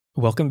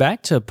Welcome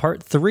back to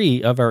part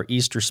 3 of our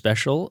Easter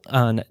special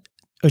on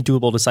a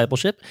Doable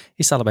Discipleship,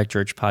 a Saddleback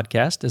Church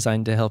podcast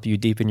designed to help you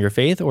deepen your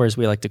faith, or as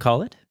we like to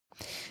call it,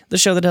 the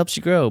show that helps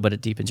you grow, but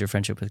it deepens your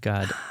friendship with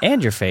God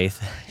and your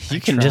faith.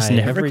 You can just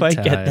never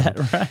quite get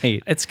that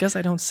right. It's because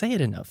I don't say it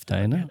enough.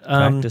 I know.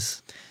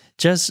 Practice.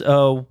 Just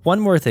one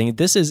more thing.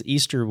 This is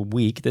Easter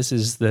week. This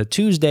is the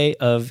Tuesday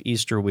of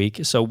Easter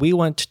week. So we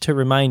want to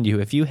remind you,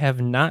 if you have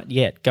not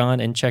yet gone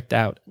and checked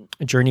out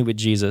Journey with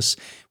Jesus,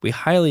 we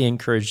highly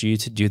encourage you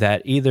to do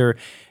that either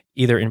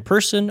in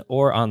person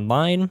or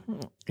online.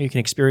 You can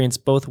experience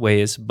both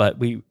ways, but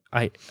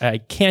I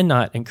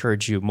cannot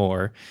encourage you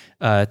more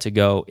to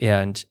go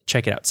and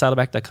check it out.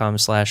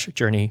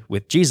 Saddleback.com/journey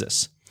with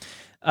Jesus.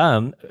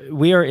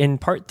 We are in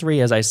part 3,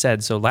 as I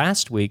said. So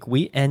last week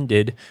we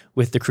ended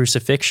with the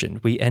crucifixion.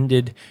 We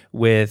ended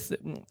with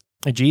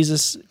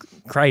Jesus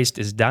Christ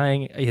has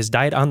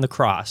died on the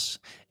cross,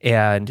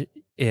 and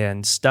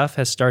stuff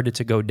has started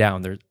to go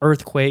down. There's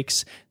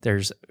earthquakes,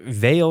 there's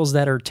veils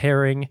that are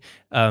tearing,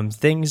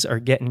 things are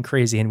getting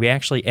crazy, and we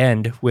actually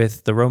end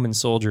with the Roman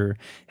soldier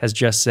has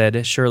just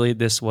said, "Surely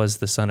this was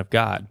the Son of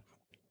God."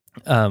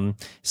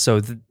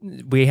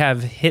 We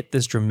have hit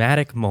this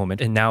dramatic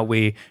moment, and now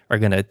we are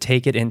going to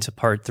take it into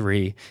part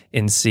 3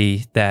 and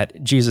see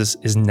that Jesus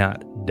is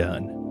not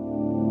done.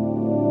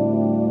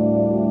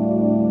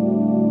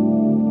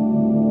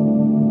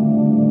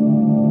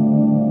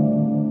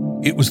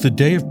 It was the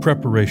day of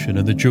preparation,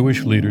 and the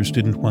Jewish leaders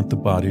didn't want the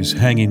bodies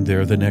hanging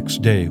there the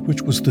next day,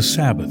 which was the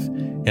Sabbath,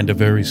 and a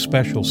very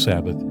special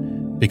Sabbath,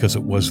 because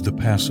it was the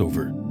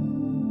Passover.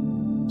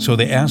 So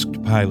they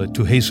asked Pilate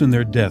to hasten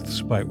their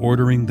deaths by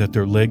ordering that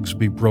their legs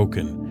be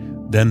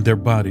broken. Then their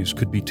bodies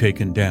could be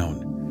taken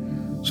down.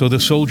 So the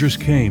soldiers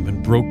came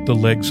and broke the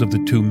legs of the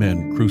 2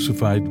 men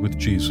crucified with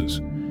Jesus.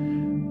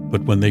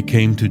 But when they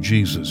came to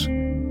Jesus,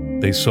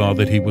 they saw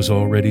that he was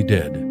already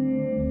dead,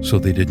 so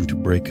they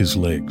didn't break his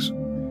legs.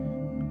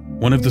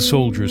 One of the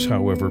soldiers,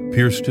 however,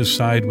 pierced his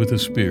side with a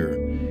spear,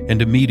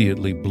 and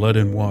immediately blood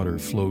and water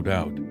flowed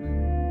out.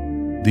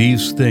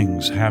 These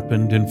things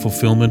happened in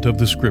fulfillment of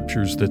the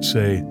scriptures that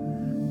say,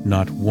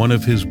 "Not one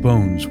of his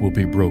bones will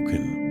be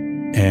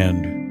broken,"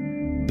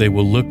 and "They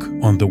will look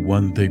on the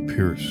one they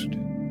pierced."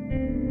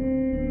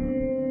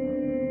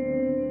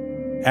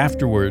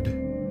 Afterward,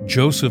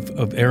 Joseph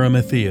of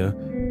Arimathea,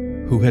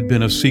 who had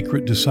been a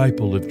secret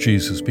disciple of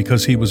Jesus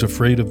because he was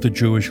afraid of the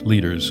Jewish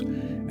leaders,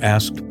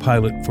 asked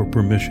Pilate for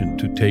permission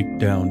to take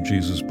down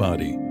Jesus'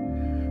 body.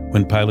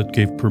 When Pilate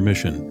gave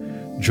permission,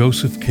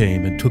 Joseph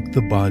came and took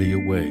the body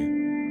away.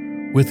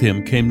 With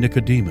him came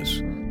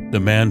Nicodemus,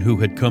 the man who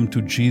had come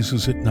to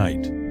Jesus at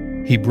night.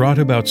 He brought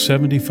about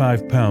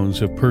 75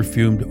 pounds of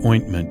perfumed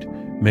ointment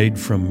made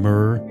from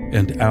myrrh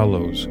and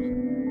aloes.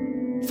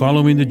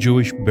 Following the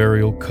Jewish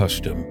burial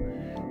custom,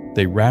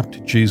 they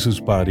wrapped Jesus'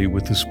 body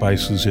with the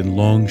spices in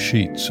long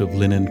sheets of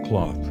linen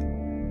cloth.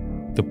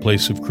 The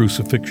place of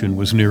crucifixion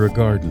was near a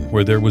garden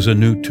where there was a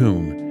new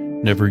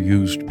tomb, never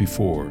used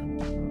before.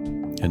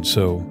 And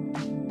so,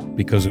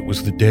 because it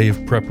was the day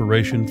of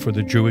preparation for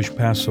the Jewish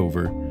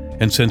Passover,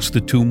 and since the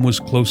tomb was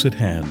close at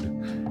hand,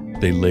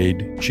 they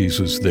laid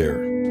Jesus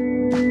there.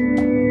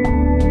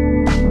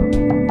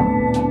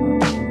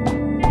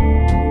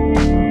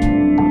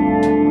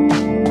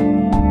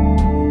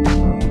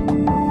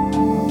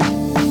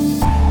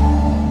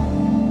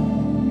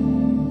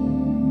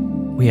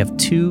 We have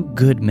 2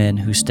 good men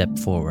who step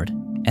forward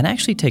and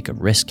actually take a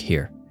risk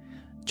here.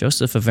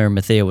 Joseph of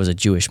Arimathea was a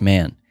Jewish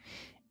man,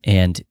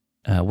 and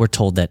we're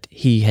told that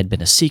he had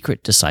been a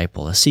secret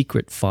disciple, a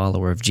secret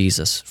follower of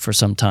Jesus for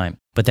some time,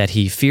 but that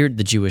he feared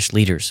the Jewish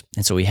leaders,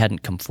 and so he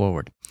hadn't come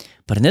forward.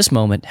 But in this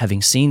moment,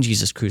 having seen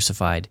Jesus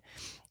crucified,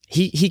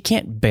 he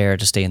can't bear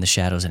to stay in the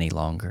shadows any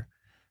longer.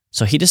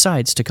 So he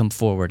decides to come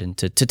forward and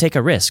to take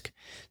a risk,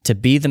 to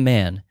be the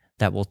man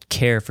that will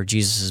care for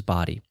Jesus'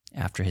 body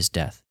after his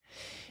death.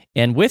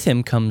 And with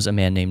him comes a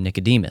man named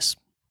Nicodemus.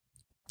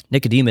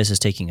 Nicodemus is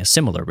taking a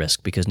similar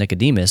risk because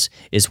Nicodemus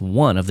is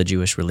one of the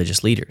Jewish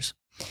religious leaders.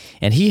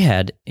 And he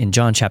had, in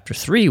John chapter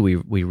 3,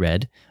 we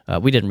read,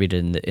 we didn't read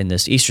it in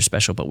this Easter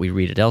special, but we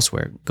read it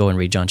elsewhere. Go and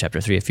read John chapter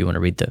 3 if you want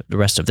to read the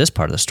rest of this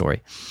part of the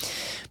story.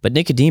 But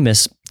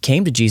Nicodemus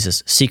came to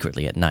Jesus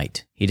secretly at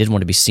night. He didn't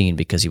want to be seen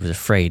because he was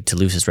afraid to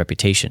lose his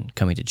reputation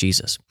coming to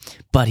Jesus.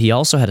 But he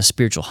also had a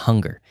spiritual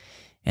hunger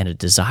and a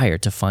desire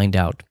to find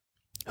out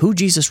who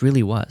Jesus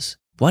really was,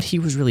 what he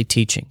was really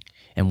teaching,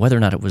 and whether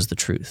or not it was the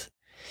truth.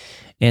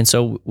 And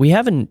so we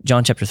have in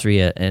John chapter 3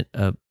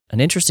 an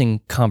interesting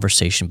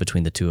conversation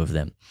between the 2 of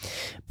them.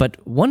 But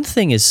one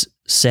thing is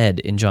said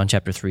in John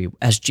chapter 3,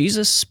 as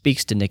Jesus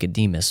speaks to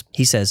Nicodemus,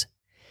 he says,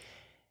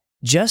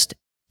 "Just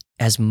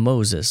as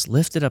Moses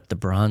lifted up the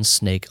bronze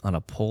snake on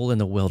a pole in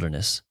the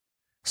wilderness,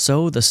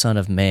 so the Son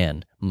of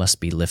Man must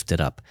be lifted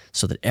up,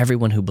 so that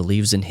everyone who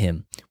believes in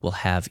him will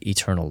have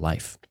eternal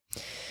life."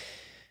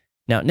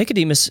 Now,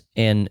 Nicodemus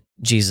and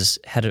Jesus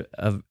had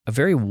a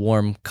very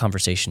warm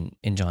conversation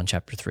in John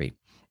chapter 3.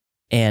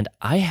 And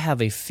I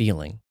have a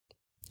feeling,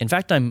 in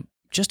fact, I'm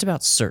just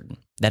about certain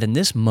that in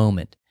this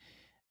moment,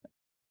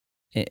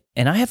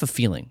 and I have a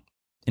feeling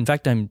In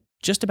fact, I'm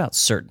just about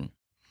certain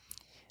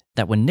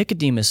that when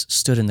Nicodemus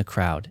stood in the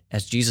crowd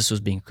as Jesus was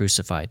being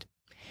crucified,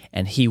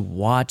 and he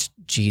watched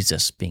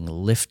Jesus being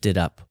lifted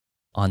up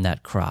on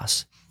that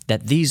cross,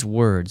 that these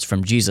words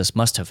from Jesus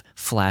must have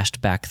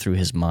flashed back through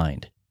his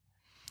mind,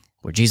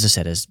 where Jesus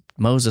said, as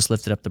Moses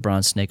lifted up the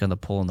bronze snake on the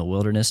pole in the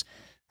wilderness,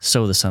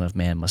 so the Son of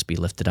Man must be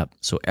lifted up,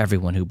 so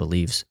everyone who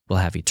believes will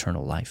have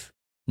eternal life.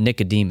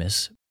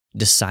 Nicodemus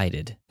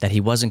decided that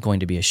he wasn't going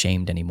to be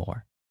ashamed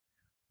anymore.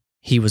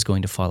 He was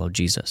going to follow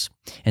Jesus.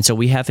 And so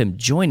we have him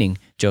joining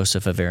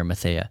Joseph of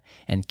Arimathea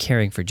and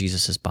caring for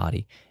Jesus'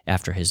 body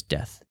after his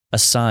death, a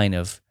sign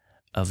of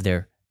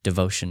their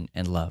devotion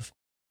and love,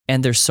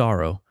 and their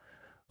sorrow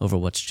over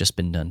what's just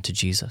been done to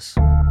Jesus.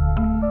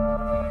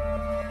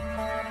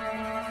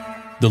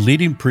 The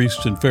leading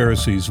priests and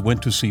Pharisees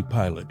went to see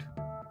Pilate.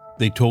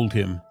 They told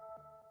him,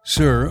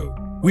 "Sir,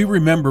 we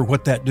remember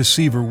what that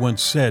deceiver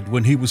once said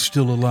when he was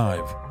still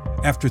alive.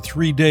 After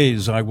 3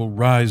 days I will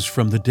rise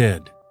from the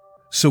dead.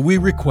 So we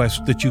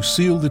request that you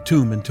seal the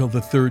tomb until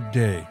the 3rd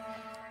day.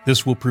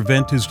 This will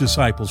prevent his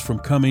disciples from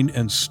coming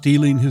and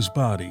stealing his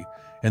body,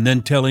 and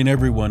then telling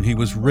everyone he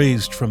was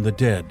raised from the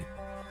dead.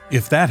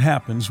 If that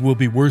happens, we'll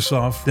be worse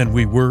off than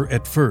we were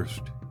at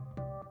first."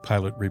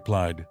 Pilate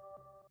replied,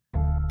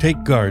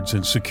 "Take guards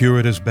and secure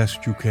it as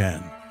best you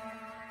can."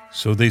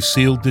 So they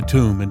sealed the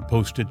tomb and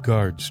posted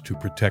guards to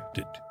protect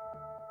it.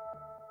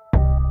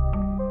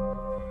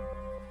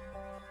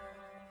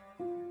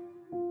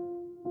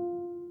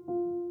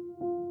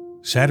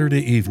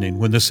 Saturday evening,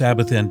 when the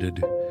Sabbath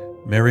ended,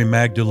 Mary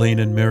Magdalene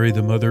and Mary,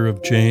 the mother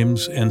of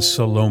James, and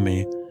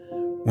Salome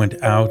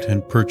went out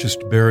and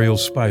purchased burial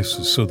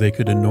spices so they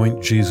could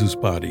anoint Jesus'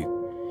 body.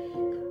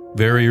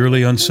 Very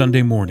early on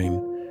Sunday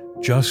morning,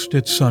 just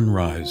at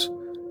sunrise,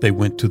 they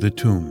went to the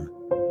tomb.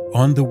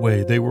 On the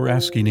way, they were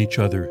asking each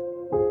other,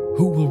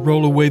 "Who will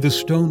roll away the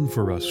stone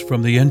for us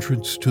from the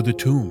entrance to the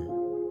tomb?"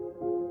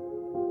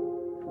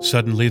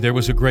 Suddenly there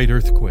was a great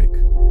earthquake,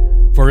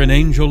 for an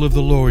angel of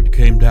the Lord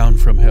came down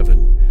from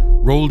heaven,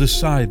 rolled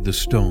aside the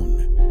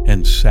stone,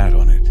 and sat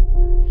on it.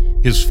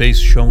 His face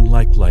shone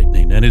like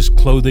lightning, and his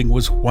clothing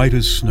was white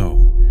as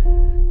snow.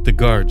 The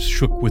guards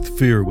shook with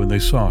fear when they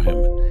saw him,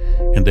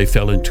 and they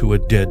fell into a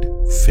dead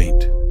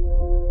faint.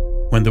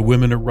 When the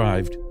women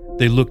arrived,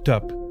 they looked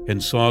up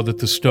and saw that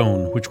the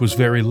stone, which was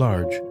very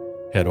large,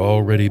 had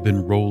already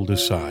been rolled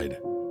aside.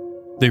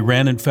 They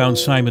ran and found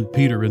Simon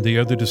Peter and the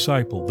other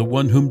disciple, the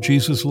one whom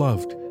Jesus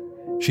loved.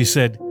 She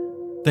said,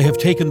 "They have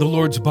taken the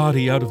Lord's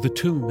body out of the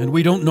tomb, and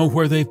we don't know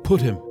where they've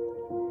put him."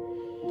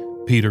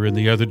 Peter and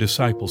the other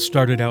disciple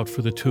started out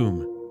for the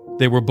tomb.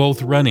 They were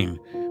both running,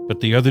 but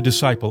the other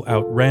disciple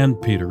outran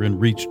Peter and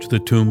reached the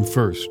tomb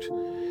first.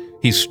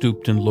 He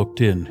stooped and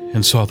looked in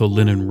and saw the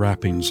linen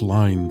wrappings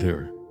lying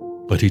there,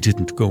 but he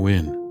didn't go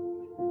in.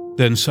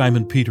 Then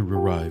Simon Peter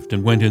arrived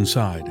and went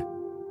inside.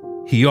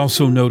 He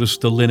also noticed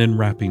the linen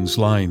wrappings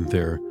lying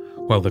there,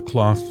 while the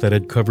cloth that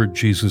had covered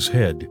Jesus'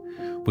 head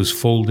was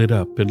folded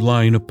up and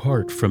lying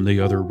apart from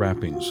the other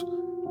wrappings.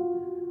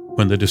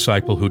 When the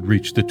disciple who'd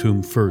reached the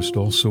tomb first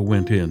also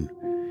went in,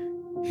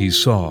 he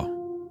saw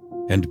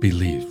and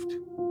believed.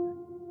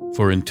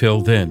 For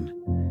until then,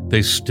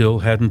 they still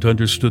hadn't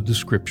understood the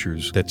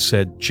scriptures that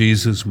said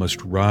Jesus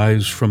must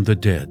rise from the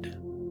dead.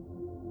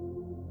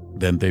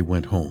 Then they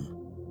went home.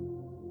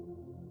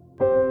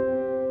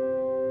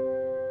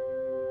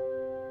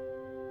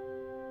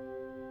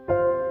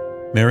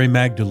 Mary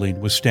Magdalene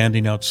was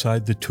standing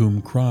outside the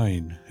tomb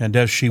crying, and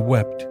as she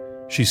wept,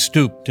 she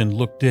stooped and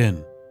looked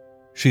in.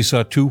 She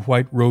saw 2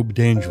 white-robed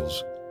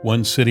angels,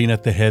 one sitting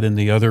at the head and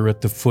the other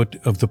at the foot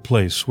of the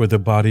place where the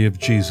body of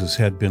Jesus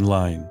had been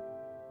lying.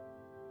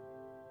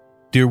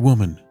 "Dear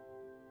woman,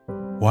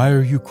 why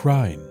are you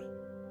crying?"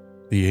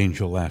 the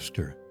angel asked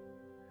her.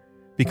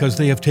 "Because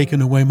they have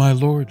taken away my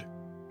Lord,"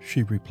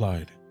 she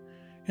replied,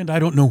 "and I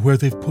don't know where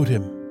they've put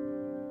him."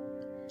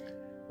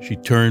 She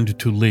turned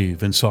to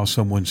leave and saw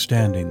someone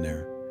standing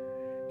there.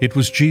 It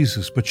was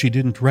Jesus, but she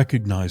didn't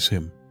recognize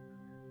him.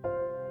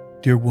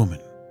 "Dear woman,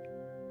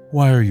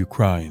 why are you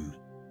crying?"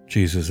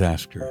 Jesus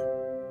asked her.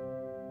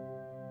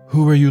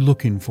 "Who are you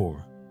looking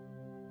for?"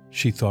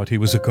 She thought he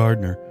was a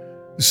gardener.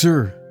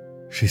 "Sir,"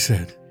 she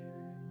said,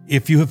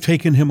 "if you have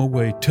taken him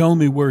away, tell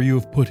me where you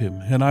have put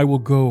him, and I will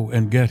go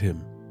and get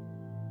him."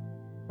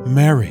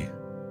 "Mary,"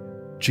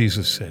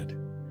 Jesus said.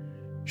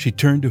 She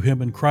turned to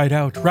him and cried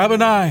out,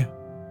 "Rabboni,"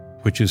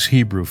 which is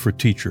Hebrew for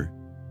teacher.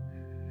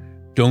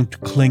 "Don't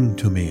cling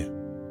to me,"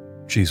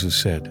 Jesus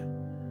said,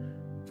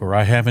 "for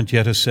I haven't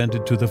yet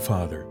ascended to the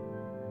Father.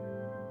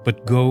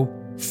 But go,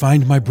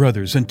 find my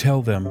brothers and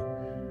tell them,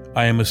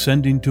 I am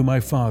ascending to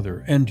my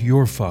Father and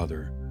your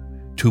Father,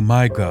 to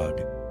my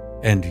God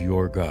and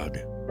your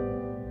God."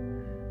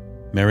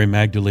 Mary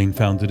Magdalene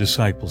found the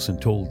disciples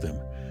and told them,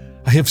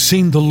 "I have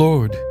seen the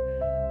Lord."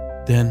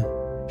 Then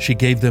she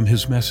gave them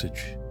his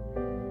message.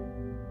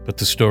 But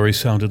the story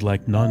sounded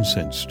like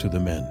nonsense to the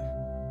men,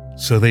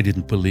 so they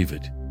didn't believe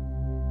it.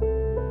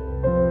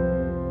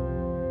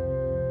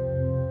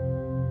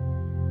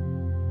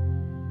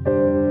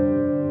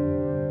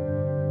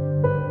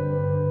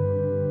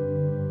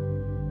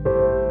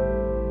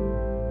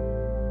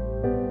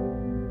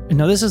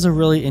 Now, this is a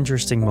really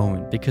interesting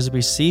moment because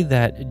we see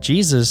that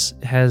Jesus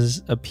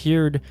has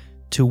appeared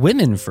to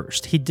women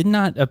first. He did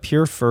not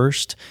appear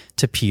first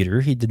to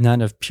Peter. He did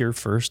not appear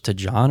first to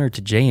John or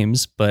to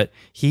James, but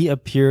he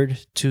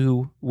appeared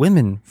to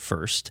women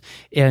first.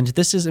 And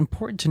this is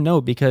important to know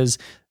because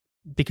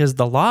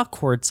the law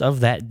courts of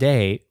that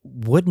day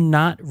would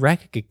not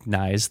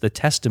recognize the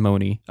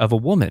testimony of a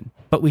woman.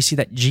 But we see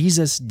that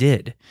Jesus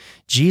did.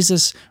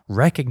 Jesus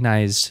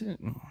recognized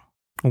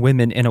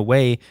women in a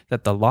way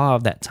that the law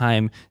of that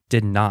time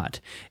did not.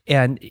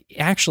 And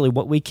actually,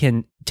 what we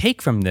can take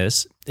from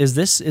this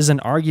is an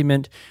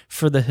argument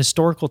for the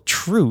historical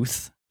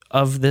truth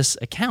of this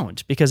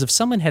account. Because if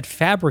someone had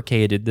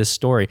fabricated this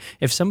story,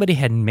 if somebody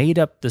had made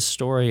up the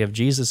story of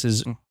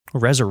Jesus's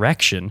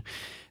resurrection,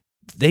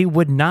 they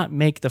would not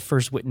make the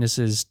first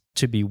witnesses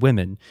to be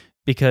women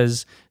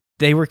because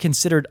they were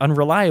considered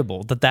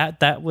unreliable.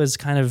 That was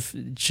kind of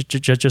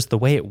just the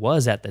way it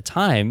was at the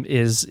time.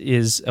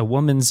 Is a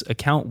woman's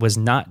account was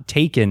not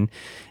taken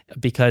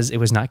because it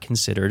was not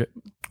considered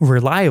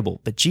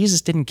reliable. But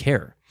Jesus didn't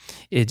care.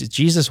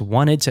 Jesus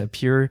wanted to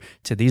appear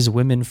to these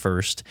women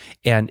first,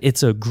 and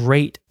it's a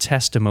great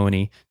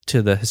testimony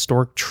to the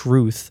historic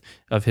truth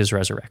of his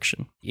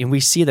resurrection. And we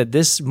see that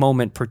this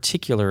moment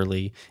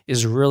particularly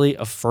is really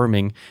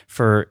affirming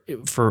for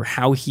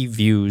how he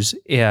views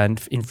and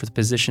for the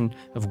position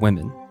of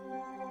women.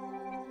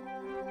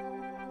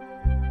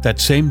 That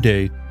same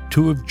day,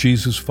 2 of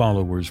Jesus'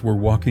 followers were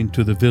walking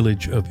to the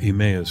village of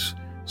Emmaus,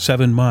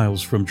 7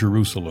 miles from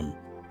Jerusalem.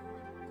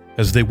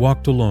 As they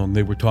walked along,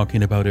 they were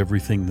talking about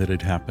everything that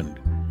had happened.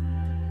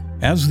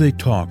 As they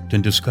talked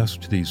and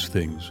discussed these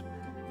things,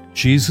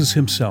 Jesus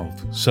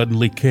himself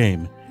suddenly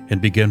came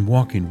and began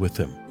walking with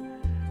them,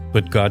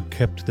 but God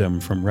kept them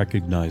from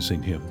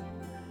recognizing him.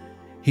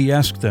 He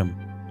asked them,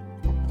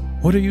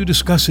 "What are you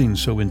discussing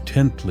so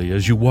intently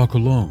as you walk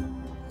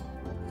along?"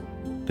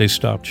 They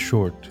stopped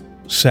short,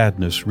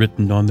 sadness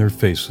written on their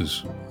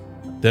faces.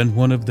 Then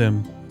one of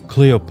them,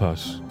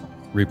 Cleopas,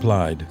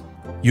 replied,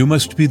 "You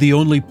must be the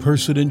only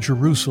person in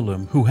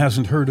Jerusalem who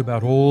hasn't heard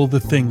about all the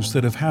things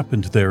that have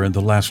happened there in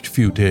the last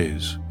few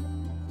days."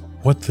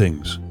 "What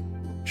things?"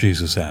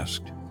 Jesus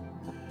asked.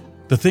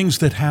 "The things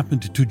that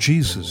happened to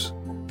Jesus,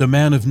 the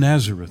man of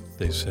Nazareth,"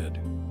 they said.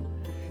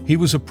 "He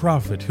was a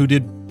prophet who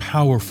did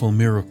powerful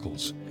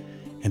miracles,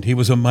 and he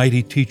was a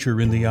mighty teacher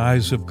in the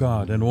eyes of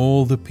God and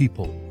all the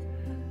people.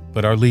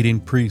 But our leading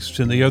priests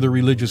and the other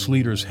religious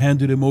leaders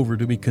handed him over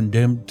to be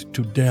condemned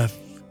to death,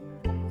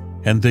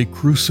 and they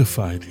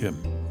crucified him.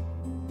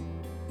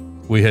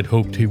 We had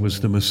hoped he was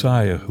the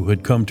Messiah who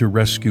had come to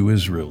rescue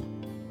Israel.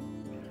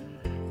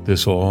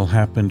 This all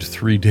happened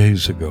 3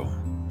 days ago."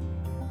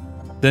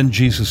 Then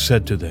Jesus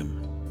said to them,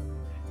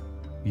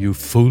 "You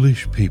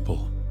foolish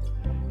people,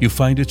 you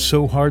find it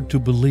so hard to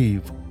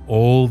believe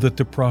all that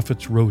the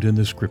prophets wrote in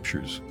the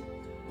Scriptures.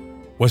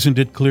 Wasn't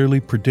it clearly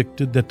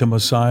predicted that the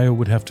Messiah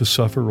would have to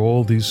suffer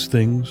all these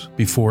things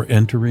before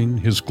entering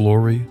his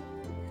glory?"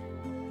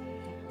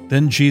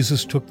 Then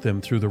Jesus took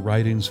them through the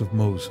writings of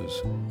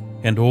Moses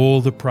and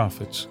all the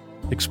prophets,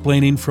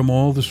 explaining from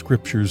all the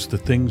Scriptures the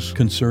things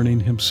concerning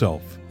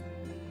himself.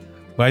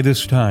 By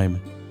this time,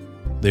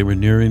 they were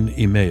nearing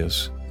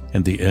Emmaus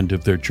and the end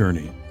of their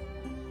journey.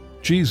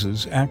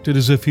 Jesus acted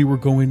as if he were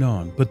going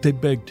on, but they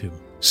begged him,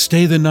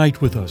 "Stay the night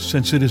with us,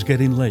 since it is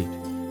getting late."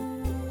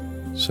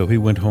 So he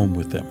went home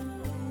with them.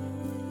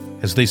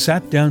 As they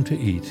sat down to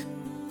eat,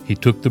 he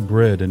took the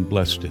bread and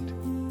blessed it.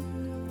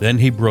 Then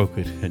he broke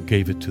it and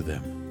gave it to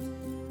them.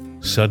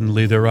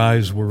 Suddenly their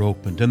eyes were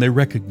opened, and they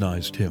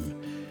recognized him,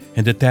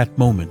 and at that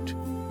moment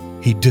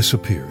he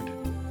disappeared.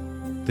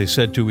 They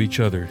said to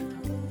each other,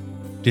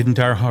 "Didn't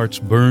our hearts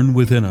burn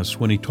within us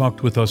when he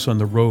talked with us on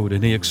the road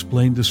and he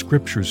explained the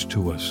Scriptures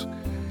to us?"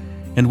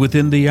 And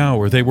within the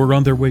hour they were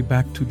on their way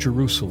back to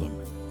Jerusalem.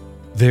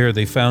 There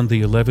they found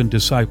the 11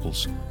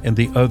 disciples and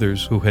the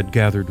others who had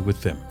gathered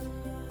with them.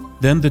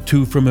 Then the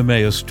 2 from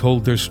Emmaus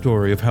told their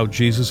story of how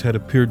Jesus had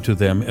appeared to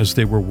them as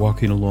they were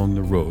walking along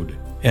the road,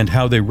 and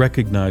how they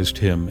recognized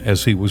him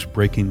as he was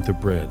breaking the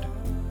bread.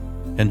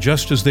 And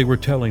just as they were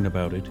telling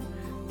about it,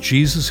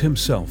 Jesus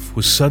himself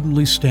was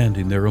suddenly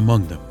standing there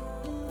among them.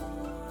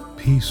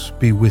 "Peace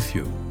be with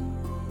you,"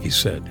 he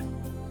said.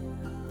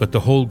 But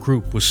the whole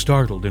group was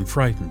startled and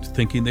frightened,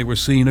 thinking they were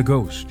seeing a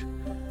ghost.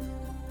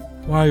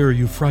 "Why are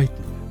you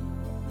frightened?"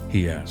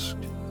 he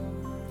asked.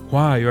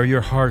 "Why are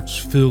your hearts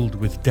filled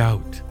with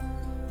doubt?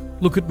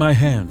 Look at my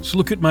hands,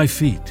 look at my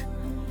feet.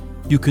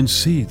 You can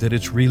see that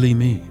it's really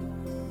me.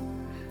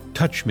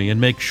 Touch me and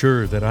make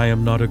sure that I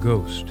am not a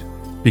ghost,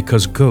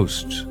 because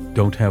ghosts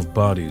don't have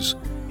bodies,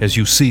 as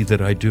you see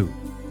that I do."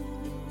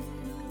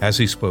 As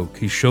he spoke,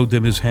 he showed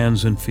them his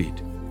hands and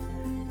feet.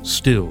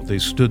 Still they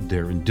stood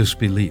there in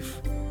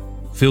disbelief,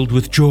 filled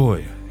with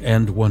joy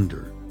and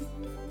wonder.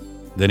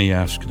 Then he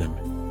asked them,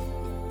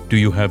 "Do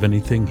you have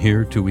anything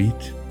here to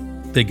eat?"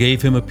 They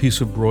gave him a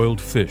piece of broiled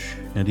fish,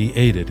 and he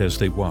ate it as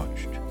they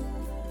watched.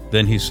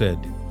 Then he said,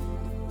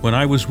 "When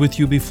I was with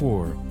you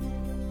before,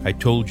 I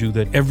told you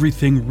that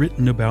everything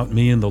written about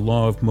me in the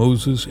law of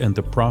Moses and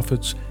the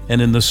prophets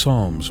and in the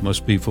Psalms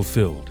must be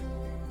fulfilled."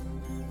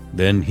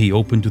 Then he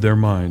opened their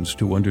minds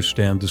to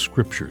understand the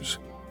Scriptures,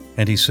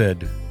 and he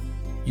said,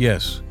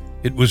 "Yes,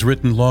 it was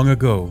written long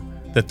ago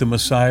that the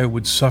Messiah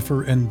would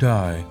suffer and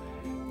die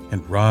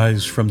and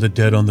rise from the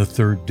dead on the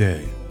third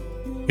day.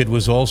 It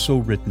was also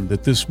written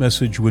that this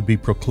message would be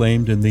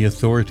proclaimed in the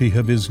authority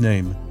of his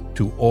name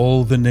to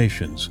all the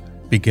nations,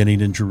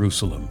 beginning in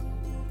Jerusalem.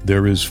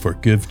 There is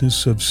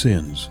forgiveness of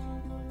sins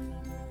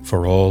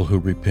for all who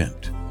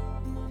repent."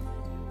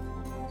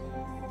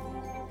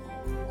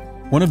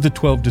 One of the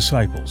 12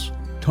 disciples,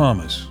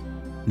 Thomas,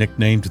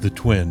 nicknamed the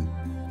Twin,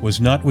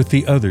 was not with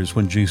the others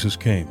when Jesus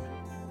came.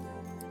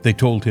 They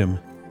told him,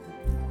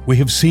 "We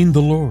have seen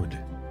the Lord."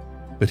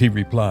 But he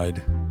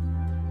replied,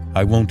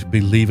 "I won't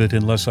believe it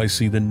unless I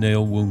see the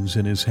nail wounds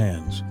in his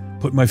hands,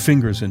 put my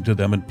fingers into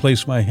them, and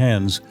place my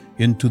hands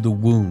into the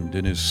wound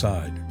in his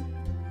side."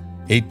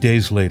 8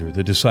 days later,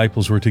 the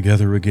disciples were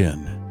together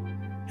again,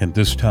 and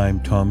this time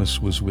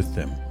Thomas was with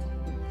them.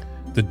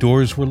 The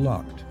doors were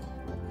locked,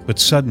 but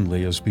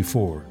suddenly, as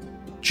before,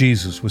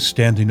 Jesus was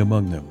standing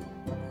among them.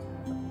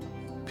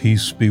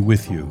 "Peace be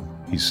with you,"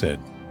 he said.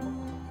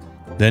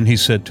 Then he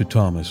said to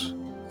Thomas,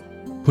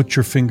 "Put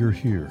your finger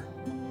here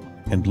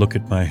and look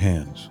at my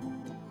hands.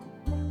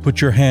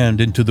 Put your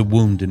hand into the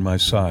wound in my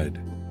side.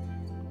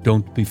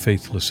 Don't be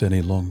faithless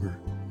any longer.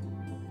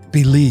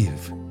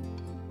 Believe."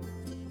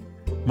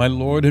 "My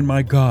Lord and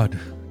my God,"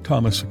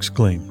 Thomas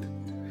exclaimed.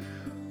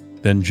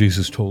 Then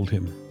Jesus told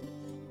him,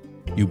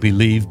 "You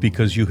believe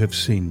because you have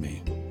seen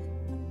me.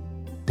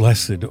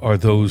 Blessed are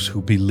those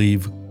who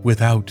believe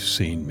without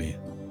seeing me."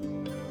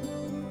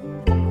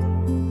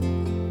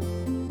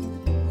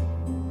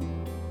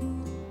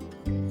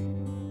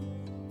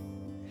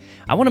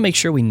 I want to make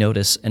sure we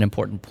notice an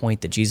important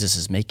point that Jesus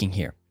is making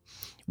here.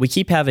 We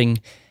keep having,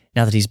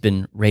 now that he's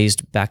been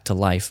raised back to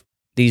life,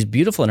 these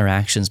beautiful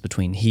interactions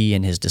between he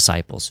and his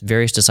disciples,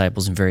 various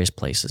disciples in various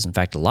places. In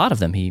fact, a lot of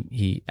them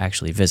he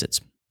actually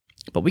visits.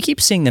 But we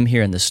keep seeing them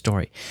here in this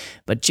story.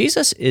 But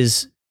Jesus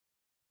is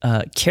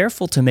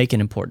careful to make an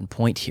important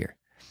point here,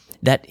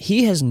 that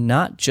he has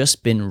not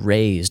just been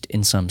raised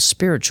in some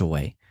spiritual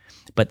way,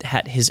 but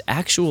that his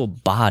actual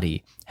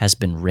body has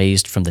been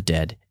raised from the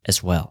dead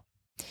as well.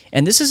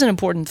 And this is an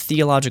important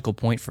theological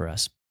point for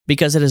us,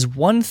 because it is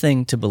one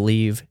thing to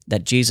believe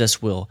that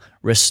Jesus will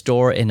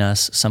restore in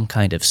us some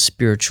kind of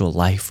spiritual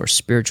life or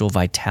spiritual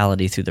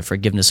vitality through the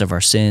forgiveness of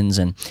our sins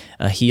and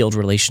a healed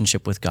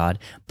relationship with God,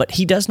 but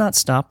he does not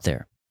stop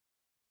there.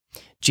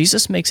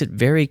 Jesus makes it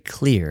very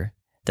clear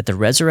that the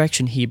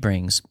resurrection he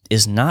brings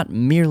is not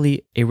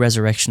merely a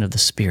resurrection of the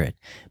spirit,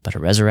 but a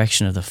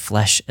resurrection of the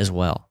flesh as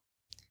well.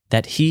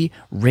 That he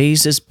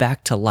raises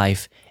back to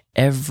life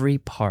every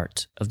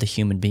part of the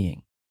human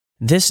being.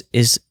 This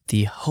is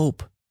the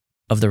hope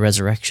of the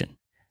resurrection,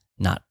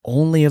 not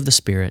only of the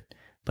spirit,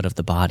 but of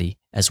the body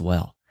as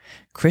well.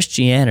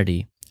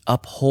 Christianity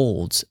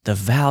upholds the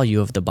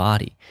value of the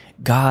body.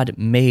 God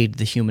made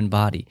the human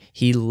body.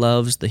 He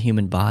loves the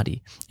human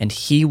body, and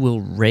he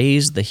will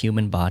raise the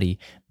human body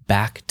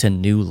back to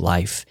new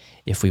life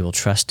if we will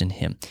trust in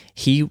him.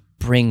 He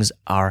brings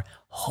our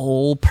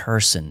whole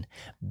person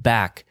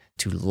back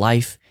to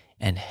life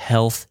and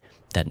health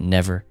that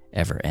never,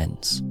 ever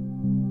ends.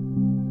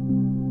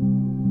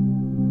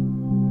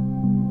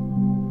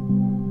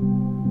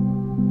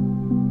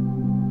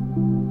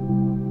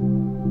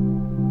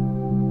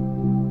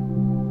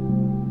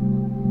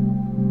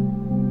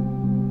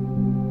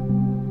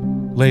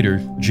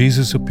 Later,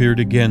 Jesus appeared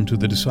again to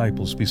the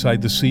disciples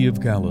beside the Sea of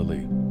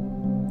Galilee.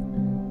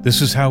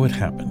 This is how it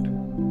happened.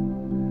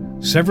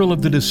 Several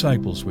of the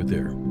disciples were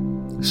there: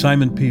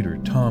 Simon Peter,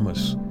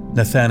 Thomas,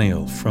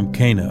 Nathanael from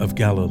Cana of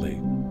Galilee,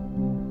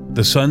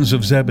 the sons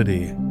of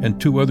Zebedee, and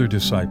 2 other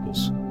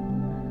disciples.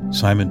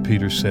 Simon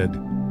Peter said,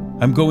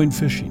 "I'm going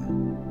fishing."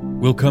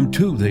 "We'll come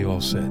too," they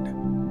all said.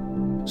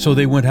 So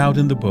they went out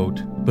in the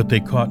boat, but they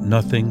caught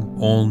nothing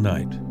all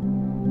night.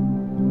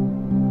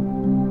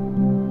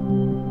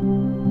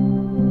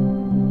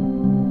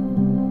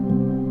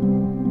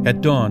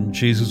 At dawn,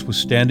 Jesus was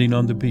standing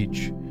on the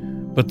beach,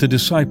 but the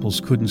disciples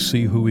couldn't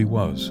see who he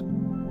was.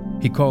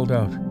 He called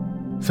out,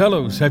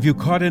 "Fellows, have you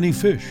caught any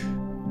fish?"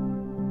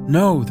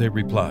 "No," they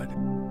replied.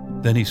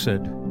 Then he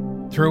said,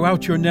 "Throw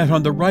out your net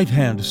on the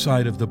right-hand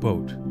side of the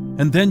boat,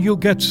 and then you'll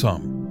get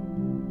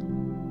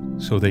some."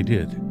 So they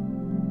did,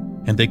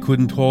 and they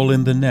couldn't haul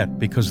in the net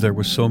because there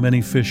were so many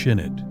fish in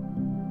it.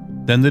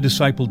 Then the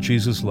disciple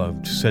Jesus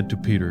loved said to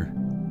Peter,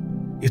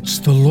 "It's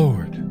the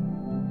Lord."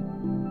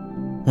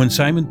 When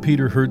Simon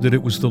Peter heard that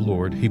it was the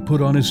Lord, he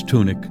put on his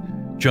tunic,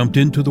 jumped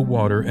into the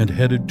water, and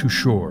headed to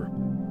shore.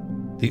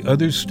 The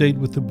others stayed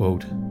with the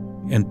boat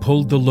and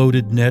pulled the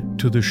loaded net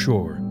to the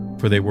shore,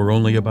 for they were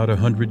only about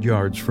 100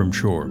 yards from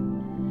shore.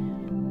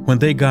 When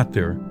they got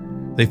there,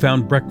 they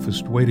found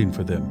breakfast waiting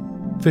for them,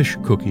 fish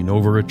cooking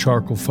over a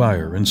charcoal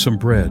fire and some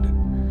bread.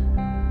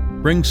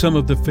 "Bring some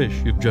of the fish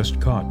you've just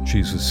caught,"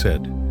 Jesus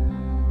said.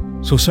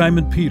 So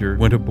Simon Peter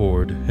went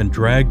aboard and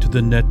dragged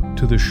the net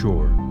to the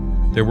shore,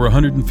 There were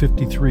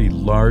 153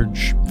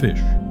 large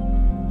fish,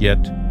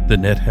 yet the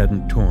net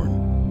hadn't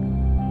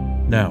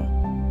torn. "Now,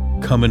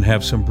 come and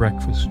have some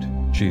breakfast,"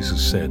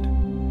 Jesus said.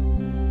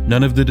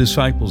 None of the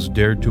disciples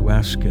dared to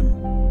ask him,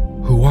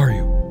 "Who are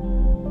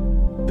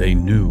you?" They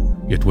knew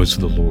it was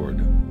the Lord.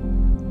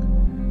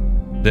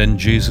 Then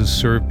Jesus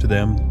served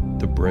them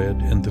the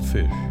bread and the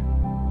fish.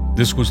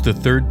 This was the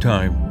third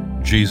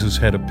time Jesus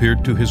had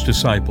appeared to his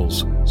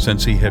disciples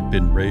since he had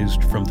been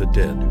raised from the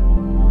dead.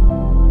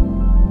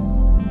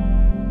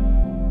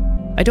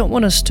 I don't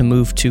want us to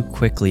move too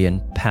quickly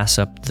and pass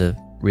up the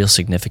real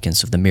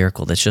significance of the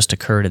miracle that's just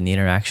occurred in the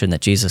interaction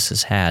that Jesus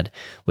has had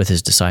with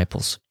his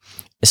disciples,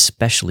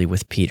 especially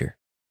with Peter.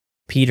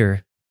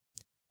 Peter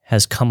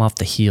has come off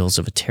the heels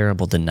of a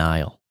terrible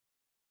denial.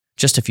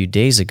 Just a few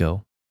days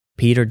ago,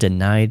 Peter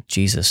denied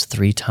Jesus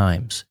 3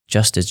 times,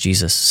 just as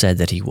Jesus said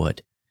that he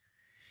would.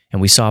 And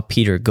we saw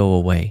Peter go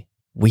away,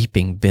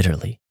 weeping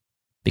bitterly,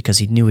 because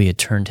he knew he had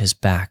turned his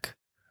back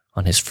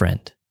on his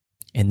friend.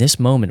 In this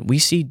moment, we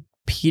see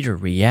Peter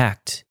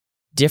react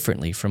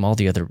differently from all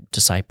the other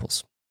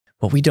disciples.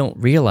 What we don't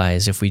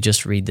realize if we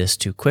just read this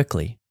too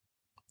quickly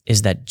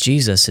is that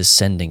Jesus is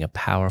sending a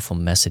powerful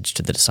message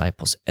to the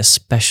disciples,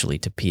 especially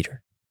to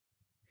Peter.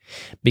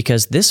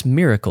 Because this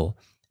miracle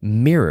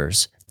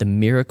mirrors the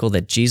miracle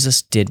that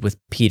Jesus did with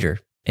Peter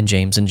and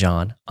James and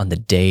John on the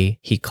day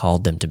he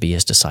called them to be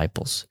his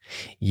disciples.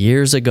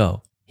 Years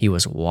ago, he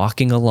was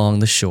walking along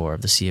the shore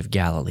of the Sea of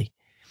Galilee,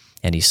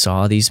 and he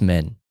saw these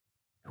men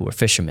who were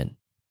fishermen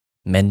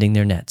mending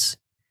their nets.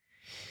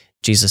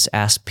 Jesus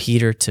asked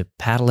Peter to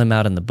paddle him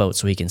out in the boat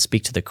so he can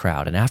speak to the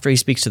crowd. And after he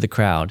speaks to the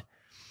crowd,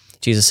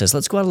 Jesus says,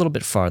 "Let's go out a little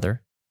bit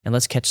farther and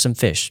let's catch some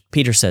fish."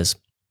 Peter says,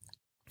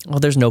 "Well,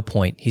 there's no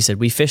point." He said,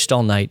 "We fished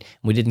all night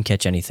and we didn't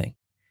catch anything."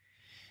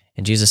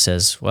 And Jesus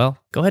says, "Well,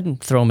 go ahead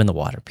and throw them in the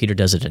water." Peter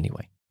does it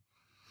anyway.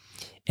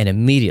 And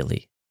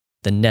immediately,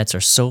 the nets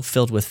are so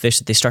filled with fish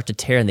that they start to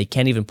tear and they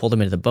can't even pull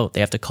them into the boat.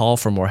 They have to call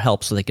for more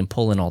help so they can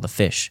pull in all the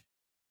fish.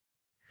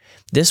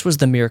 This was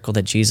the miracle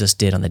that Jesus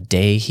did on the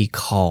day he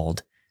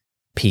called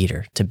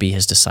Peter to be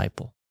his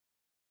disciple.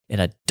 In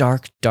a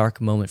dark, dark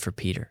moment for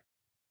Peter,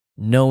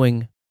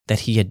 knowing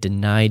that he had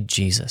denied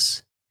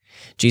Jesus,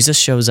 Jesus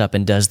shows up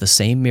and does the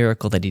same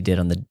miracle that he did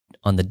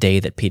on the day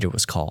that Peter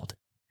was called.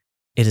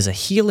 It is a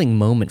healing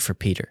moment for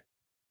Peter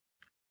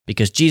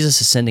because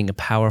Jesus is sending a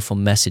powerful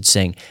message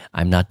saying,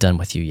 "I'm not done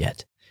with you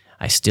yet.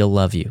 I still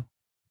love you.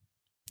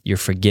 You're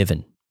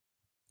forgiven."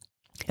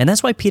 And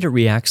that's why Peter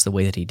reacts the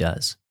way that he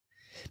does.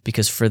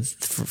 Because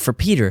for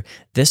Peter,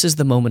 this is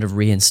the moment of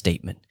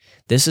reinstatement.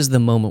 This is the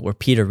moment where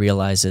Peter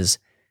realizes,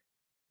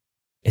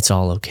 it's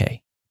all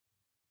okay.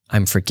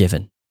 I'm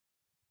forgiven.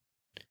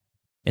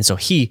 And so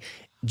he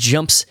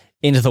jumps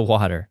into the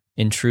water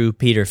in true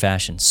Peter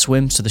fashion,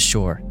 swims to the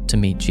shore to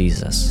meet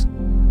Jesus.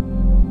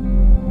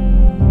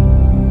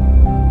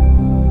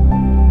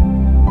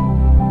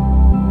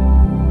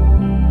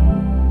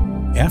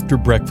 After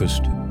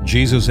breakfast,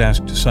 Jesus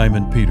asked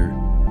Simon Peter,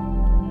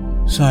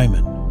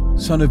 "Simon,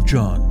 son of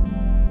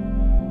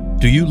John,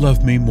 do you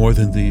love me more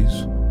than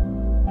these?"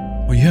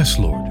 "Oh, yes,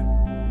 Lord,"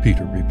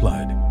 Peter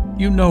replied.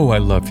 "You know I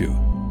love you."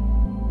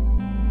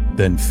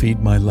 "Then feed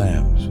my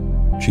lambs,"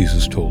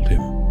 Jesus told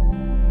him.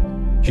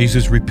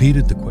 Jesus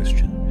repeated the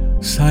question,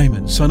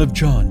 "Simon, son of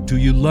John, do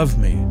you love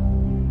me?"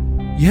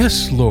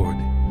 "Yes, Lord,"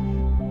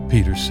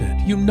 Peter said.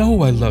 "You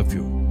know I love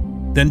you."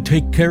 "Then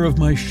take care of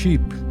my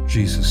sheep,"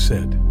 Jesus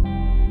said.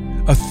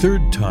 A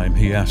third time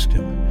he asked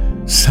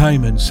him,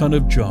 "Simon, son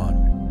of John,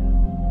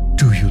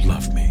 do you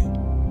love me?"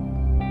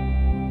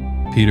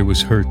 Peter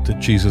was hurt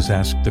that Jesus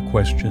asked the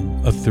question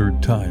a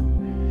third time,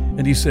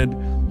 and he said,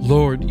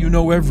 "Lord, you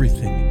know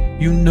everything.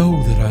 You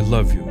know that I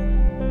love you."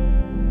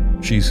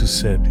 Jesus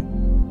said,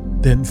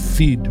 "Then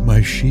feed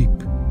my sheep."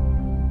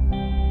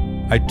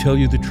 I tell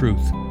you the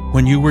truth,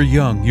 when you were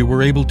young, you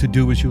were able to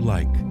do as you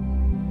like.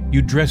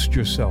 You dressed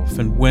yourself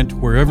and went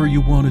wherever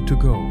you wanted to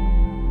go.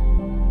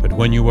 But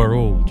when you are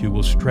old, you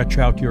will stretch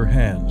out your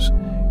hands,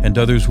 and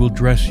others will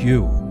dress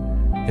you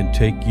and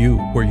take you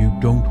where you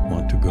don't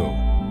want to go.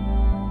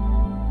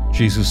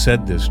 Jesus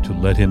said this to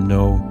let him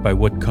know by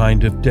what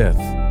kind of death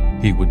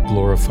he would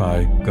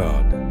glorify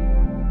God.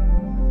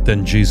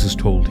 Then Jesus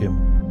told him,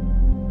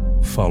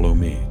 "Follow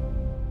me."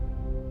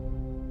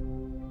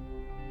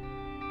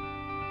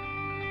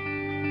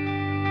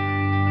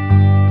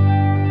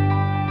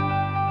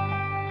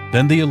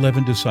 Then the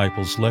 11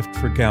 disciples left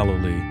for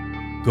Galilee,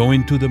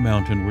 going to the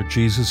mountain where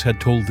Jesus had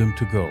told them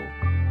to go.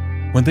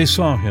 When they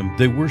saw him,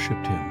 they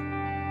worshipped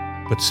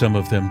him, but some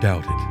of them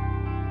doubted.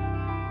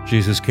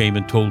 Jesus came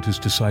and told his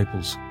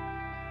disciples,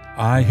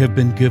 "I have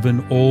been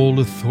given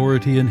all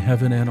authority in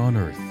heaven and on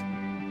earth.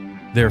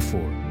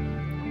 Therefore,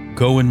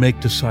 go and make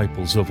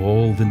disciples of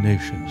all the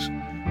nations,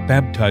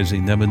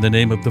 baptizing them in the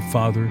name of the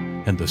Father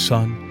and the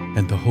Son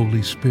and the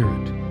Holy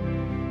Spirit.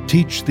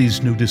 Teach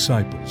these new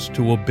disciples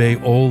to obey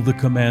all the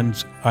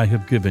commands I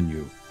have given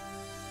you.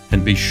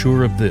 And be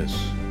sure of this,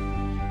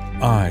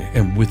 I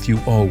am with you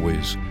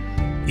always,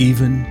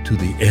 even to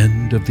the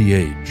end of the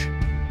age."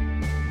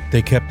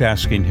 They kept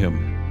asking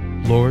him,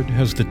 "Lord,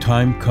 has the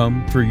time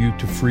come for you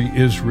to free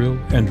Israel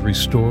and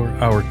restore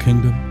our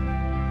kingdom?"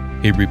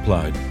 He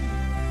replied,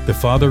 "The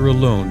Father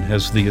alone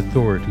has the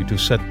authority to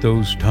set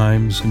those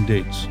times and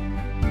dates,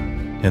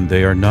 and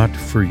they are not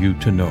for you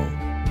to know.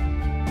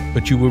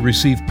 But you will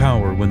receive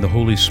power when the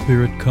Holy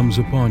Spirit comes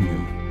upon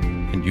you,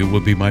 and you will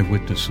be my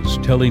witnesses,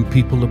 telling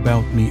people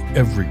about me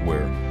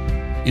everywhere,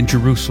 in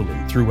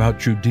Jerusalem, throughout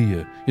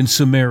Judea, in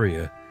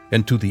Samaria,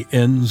 and to the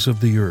ends of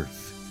the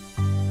earth."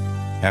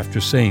 After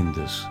saying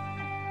this,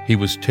 he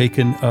was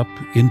taken up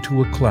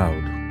into a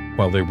cloud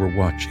while they were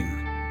watching,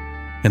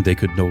 and they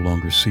could no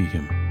longer see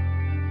him.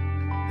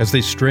 As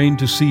they strained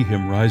to see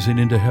him rising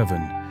into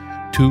heaven,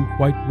 2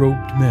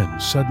 white-robed men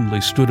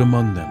suddenly stood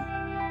among them.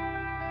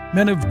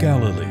 "Men of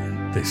Galilee,"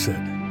 they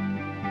said,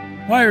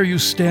 "why are you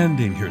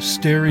standing here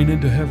staring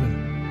into heaven?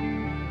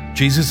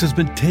 Jesus has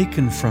been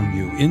taken from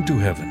you into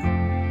heaven,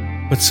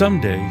 but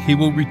someday he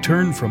will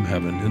return from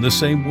heaven in the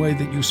same way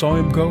that you saw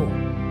him go."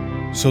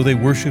 So they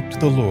worshipped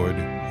the Lord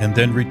and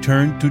then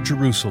returned to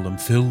Jerusalem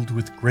filled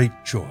with great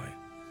joy.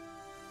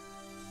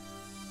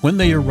 When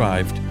they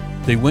arrived,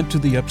 they went to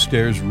the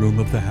upstairs room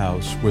of the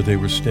house where they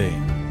were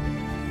staying.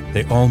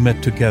 They all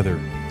met together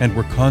and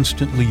were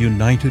constantly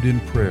united in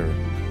prayer,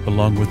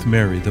 along with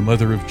Mary, the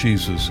mother of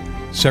Jesus,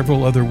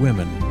 several other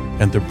women,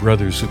 and the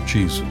brothers of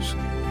Jesus.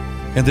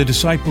 And the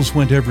disciples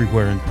went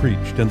everywhere and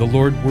preached, and the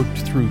Lord worked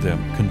through them,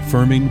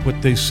 confirming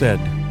what they said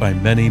by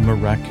many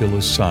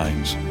miraculous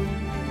signs.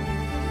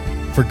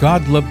 For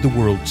God loved the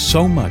world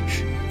so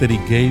much that he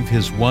gave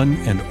his one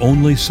and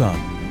only Son,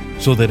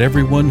 so that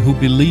everyone who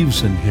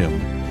believes in him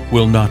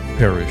will not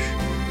perish,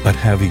 but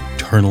have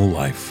eternal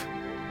life.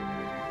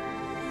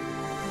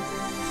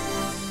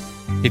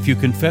 If you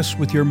confess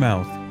with your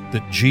mouth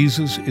that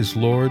Jesus is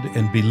Lord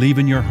and believe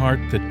in your heart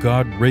that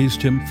God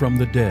raised him from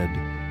the dead,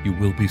 you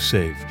will be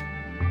saved.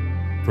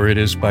 For it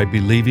is by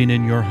believing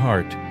in your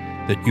heart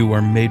that you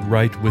are made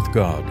right with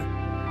God,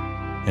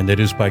 and it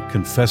is by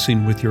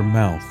confessing with your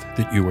mouth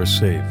that you are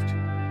saved.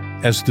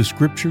 As the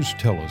Scriptures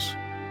tell us,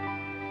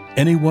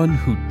 anyone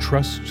who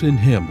trusts in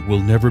him will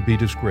never be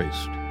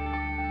disgraced.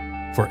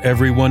 For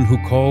everyone who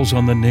calls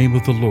on the name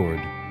of the Lord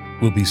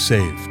will be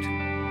saved.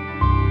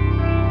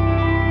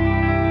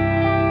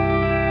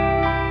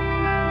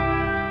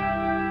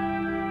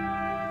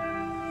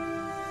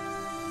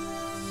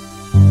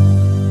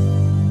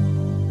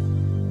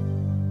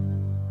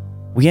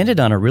 We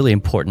ended on a really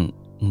important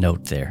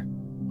note there,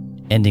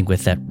 ending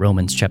with that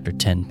Romans chapter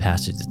 10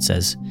 passage that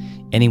says,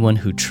 "Anyone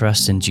who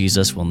trusts in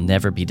Jesus will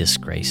never be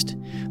disgraced,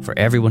 for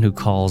everyone who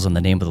calls on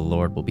the name of the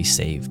Lord will be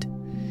saved."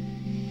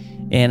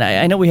 And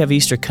I know we have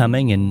Easter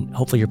coming, and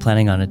hopefully you're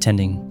planning on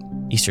attending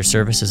Easter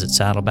services at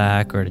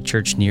Saddleback or at a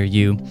church near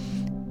you.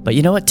 But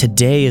you know what?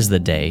 Today is the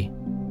day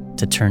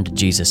to turn to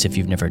Jesus if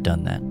you've never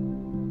done that.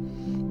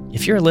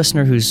 If you're a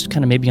listener who's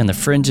kind of maybe on the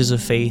fringes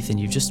of faith and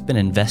you've just been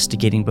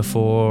investigating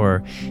before,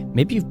 or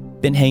maybe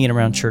you've been hanging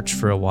around church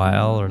for a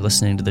while or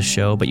listening to the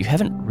show, but you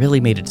haven't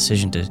really made a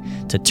decision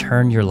to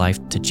turn your life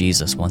to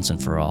Jesus once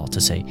and for all, to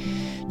say,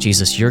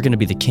 "Jesus, you're going to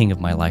be the king of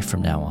my life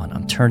from now on.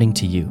 I'm turning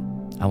to you.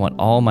 I want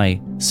all my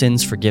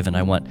sins forgiven.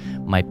 I want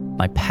my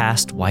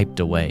past wiped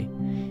away.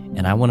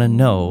 And I want to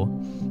know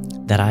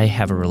that I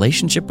have a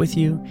relationship with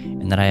you,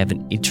 and that I have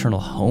an eternal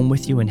home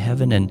with you in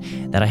heaven, and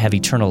that I have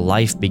eternal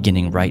life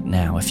beginning right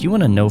now." If you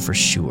want to know for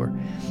sure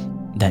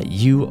that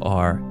you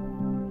are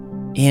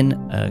in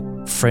a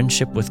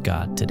friendship with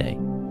God today,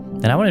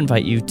 then I want to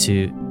invite you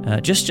to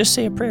just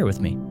say a prayer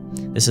with me.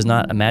 This is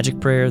not a magic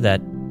prayer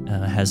that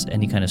has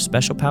any kind of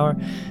special power,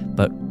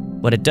 but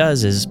what it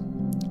does is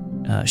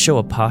show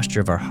a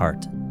posture of our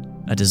heart,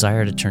 a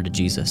desire to turn to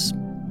Jesus,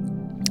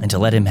 and to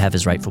let him have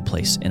his rightful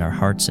place in our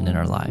hearts and in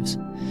our lives.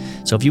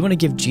 So if you want to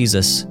give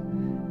Jesus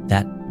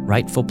that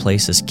rightful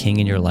place as king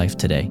in your life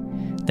today,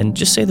 then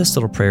just say this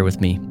little prayer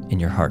with me in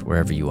your heart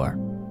wherever you are.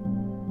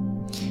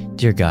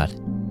 Dear God,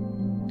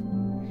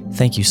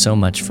 thank you so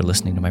much for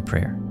listening to my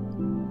prayer.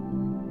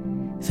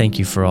 Thank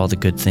you for all the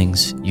good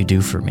things you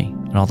do for me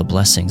and all the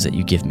blessings that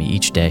you give me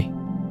each day.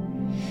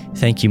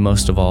 Thank you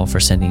most of all for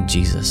sending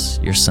Jesus,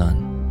 your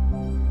Son,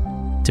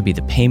 to be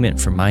the payment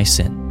for my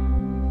sin.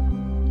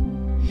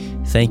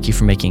 Thank you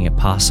for making it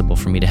possible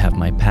for me to have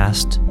my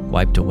past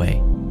wiped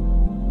away.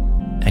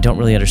 I don't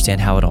really understand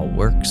how it all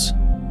works,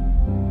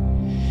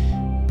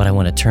 but I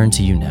want to turn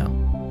to you now.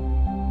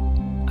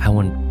 I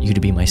want you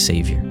to be my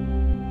Savior.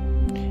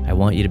 I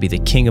want you to be the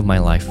King of my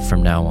life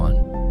from now on.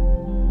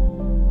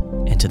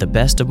 And to the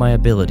best of my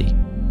ability,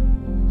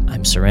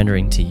 I'm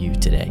surrendering to you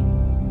today.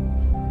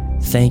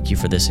 Thank you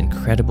for this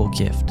incredible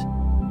gift.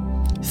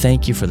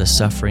 Thank you for the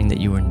suffering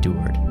that you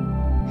endured.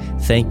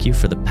 Thank you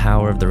for the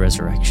power of the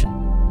resurrection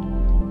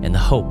and the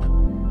hope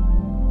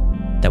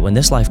that when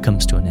this life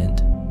comes to an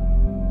end,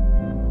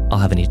 I'll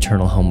have an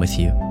eternal home with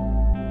you.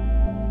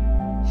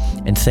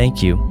 And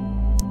thank you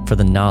for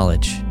the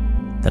knowledge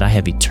that I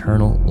have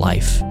eternal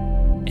life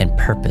and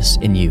purpose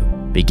in you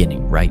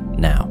beginning right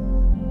now.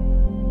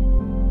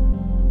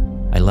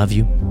 I love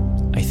you.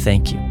 I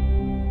thank you.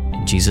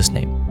 In Jesus'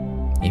 name,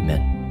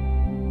 amen.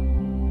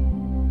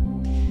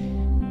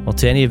 Well,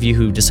 to any of you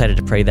who decided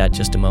to pray that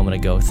just a moment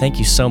ago, thank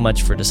you so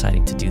much for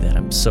deciding to do that.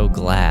 I'm so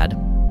glad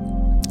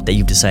that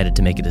you've decided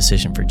to make a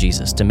decision for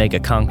Jesus, to make a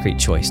concrete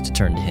choice to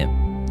turn to Him.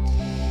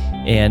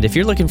 And if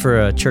you're looking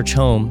for a church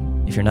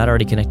home, if you're not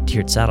already connected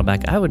here at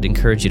Saddleback, I would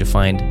encourage you to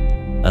find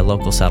a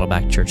local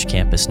Saddleback Church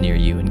campus near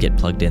you and get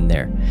plugged in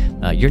there.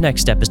 Your next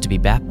step is to be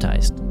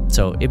baptized.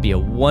 So it'd be a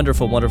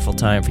wonderful, wonderful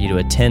time for you to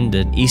attend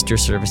an Easter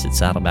service at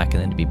Saddleback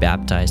and then to be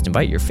baptized.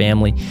 Invite your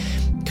family,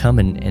 come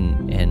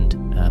and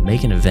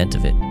make an event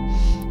of it.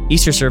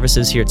 Easter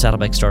services here at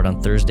Saddleback start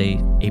on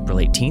Thursday, April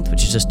 18th,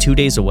 which is just 2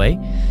 days away.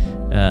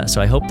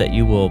 So I hope that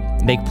you will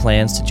make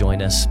plans to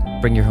join us,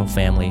 bring your whole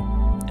family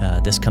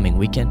this coming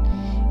weekend,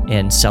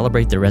 and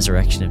celebrate the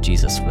resurrection of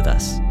Jesus with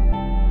us.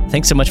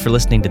 Thanks so much for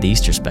listening to the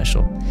Easter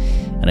special,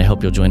 and I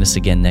hope you'll join us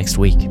again next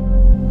week.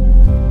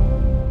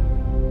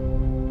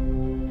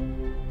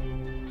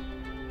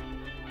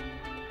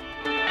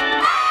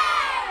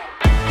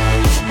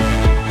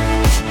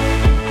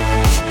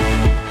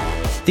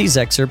 These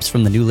excerpts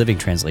from the New Living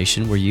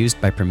Translation were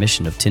used by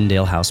permission of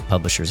Tyndale House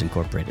Publishers,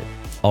 Incorporated.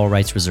 All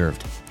rights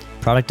reserved.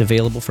 Product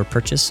available for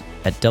purchase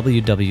at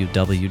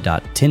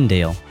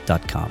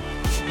www.tyndale.com.